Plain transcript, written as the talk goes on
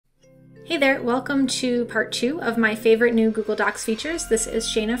Hey there, welcome to part 2 of my favorite new Google Docs features. This is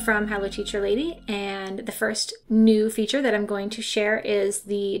Shayna from Hello Teacher Lady, and the first new feature that I'm going to share is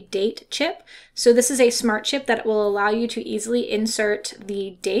the date chip. So this is a smart chip that will allow you to easily insert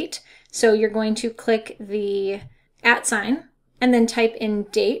the date. So you're going to click the @ sign and then type in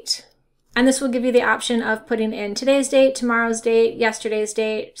date. And this will give you the option of putting in today's date, tomorrow's date, yesterday's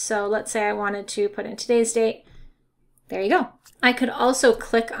date. So let's say I wanted to put in today's date. There you go. I could also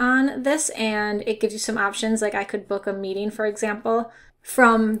click on this and it gives you some options, like I could book a meeting, for example,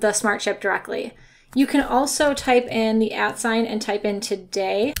 from the smart chip directly. You can also type in the @ sign and type in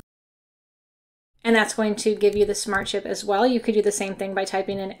today, and that's going to give you the smart chip as well. You could do the same thing by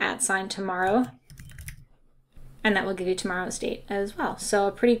typing in @ sign tomorrow, and that will give you tomorrow's date as well. So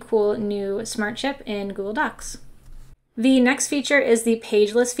a pretty cool new smart chip in Google Docs. The next feature is the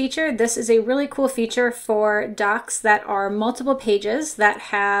Pageless feature. This is a really cool feature for docs that are multiple pages that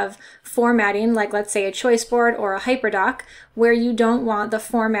have formatting, like let's say a choice board or a hyperdoc, where you don't want the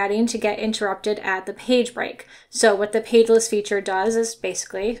formatting to get interrupted at the page break. So what the Pageless feature does is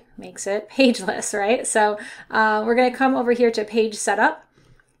basically makes it pageless, right? So we're going to come over here to Page Setup,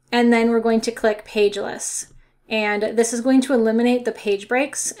 and then we're going to click Pageless. And this is going to eliminate the page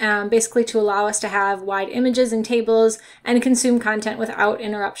breaks, basically to allow us to have wide images and tables and consume content without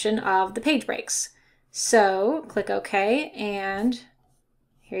interruption of the page breaks. So click OK, and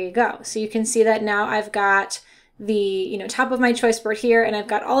here you go. So you can see that now I've got the top of my choice board here, and I've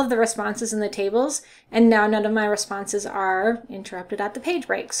got all of the responses in the tables, and now none of my responses are interrupted at the page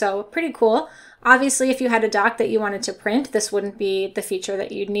break. So pretty cool. Obviously, if you had a doc that you wanted to print, this wouldn't be the feature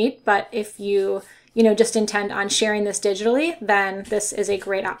that you'd need, but if you just intend on sharing this digitally, then this is a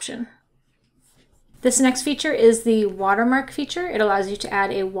great option. This next feature is the watermark feature. It allows you to add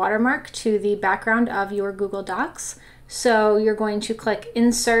a watermark to the background of your Google Docs. So you're going to click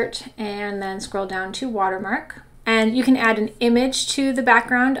Insert and then scroll down to Watermark. And you can add an image to the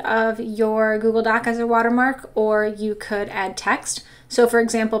background of your Google Doc as a watermark, or you could add text. So for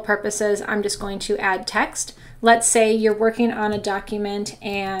example purposes, I'm just going to add text. Let's say you're working on a document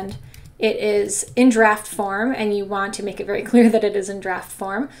and it is in draft form and you want to make it very clear that it is in draft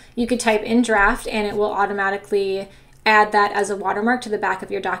form. You could type in draft and it will automatically add that as a watermark to the back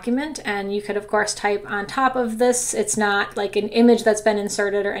of your document. And you could of course type on top of this. It's not like an image that's been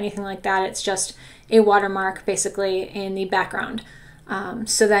inserted or anything like that. It's just a watermark basically in the background.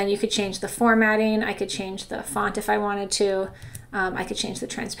 So then you could change the formatting. I could change the font if I wanted to. I could change the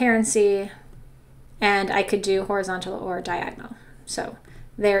transparency, and I could do horizontal or diagonal. So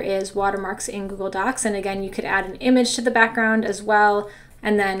there is watermarks in Google Docs, and again, you could add an image to the background as well,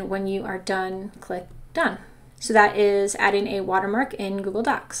 and then when you are done, click Done. So that is adding a watermark in Google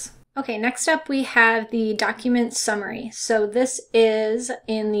Docs. Okay, next up we have the document summary. So this is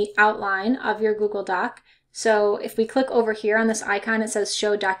in the outline of your Google Doc. So if we click over here on this icon, it says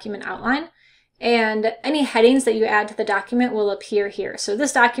Show Document Outline. And any headings that you add to the document will appear here. So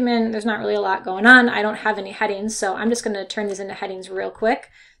this document, there's not really a lot going on. I don't have any headings, so I'm just going to turn these into headings real quick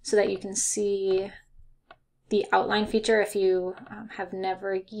so that you can see the outline feature if you have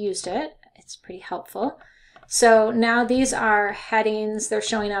never used it. It's pretty helpful. So now these are headings. They're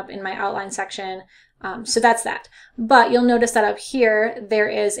showing up in my outline section. So that's that. But you'll notice that up here, there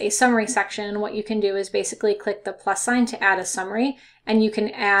is a summary section. What you can do is basically click the plus sign to add a summary, and you can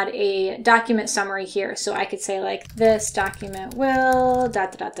add a document summary here. So I could say like, this document will da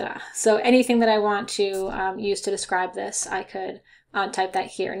da da da. So anything that I want to use to describe this, I could type that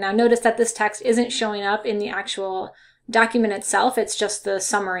here. Now notice that this text isn't showing up in the actual document itself, it's just the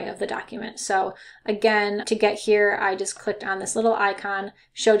summary of the document. So again, to get here, I just clicked on this little icon,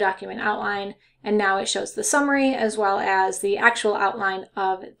 Show Document Outline, and now it shows the summary as well as the actual outline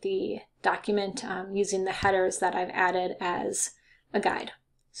of the document using the headers that I've added as a guide.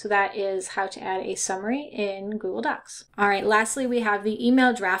 So that is how to add a summary in Google Docs. All right, lastly, we have the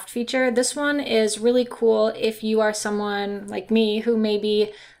email draft feature. This one is really cool if you are someone like me who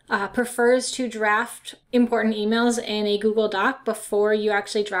maybe prefers to draft important emails in a Google Doc before you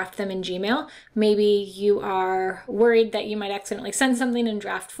actually draft them in Gmail. Maybe you are worried that you might accidentally send something in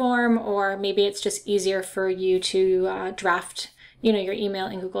draft form, or maybe it's just easier for you to draft your email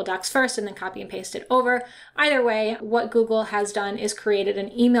in Google Docs first and then copy and paste it over. Either way, what Google has done is created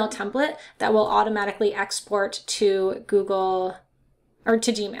an email template that will automatically export to Google or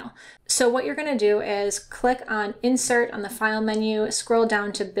to Gmail. So what you're going to do is click on Insert on the File menu, scroll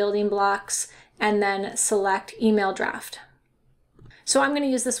down to Building Blocks, and then select Email Draft. So I'm going to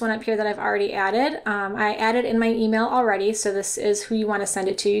use this one up here that I've already added. I added in my email already, so this is who you want to send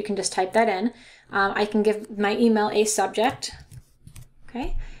it to. You can just type that in. I can give my email a subject,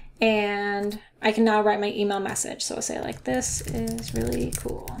 okay? and I can now write my email message. So I'll say like, this is really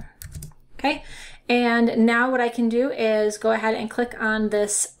cool. Okay. And now what I can do is go ahead and click on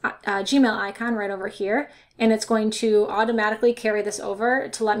this Gmail icon right over here, and it's going to automatically carry this over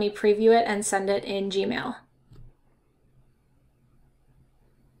to let me preview it and send it in Gmail.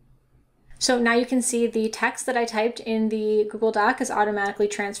 So now you can see the text that I typed in the Google Doc is automatically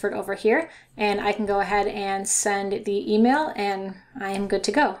transferred over here, and I can go ahead and send the email and I am good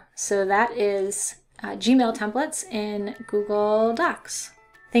to go. So that is Gmail templates in Google Docs.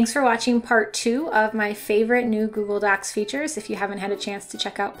 Thanks for watching part 2 of my favorite new Google Docs features. If you haven't had a chance to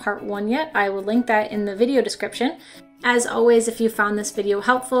check out part 1 yet, I will link that in the video description. As always, if you found this video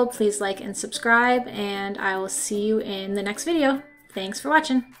helpful, please like and subscribe, and I will see you in the next video. Thanks for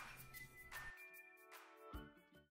watching.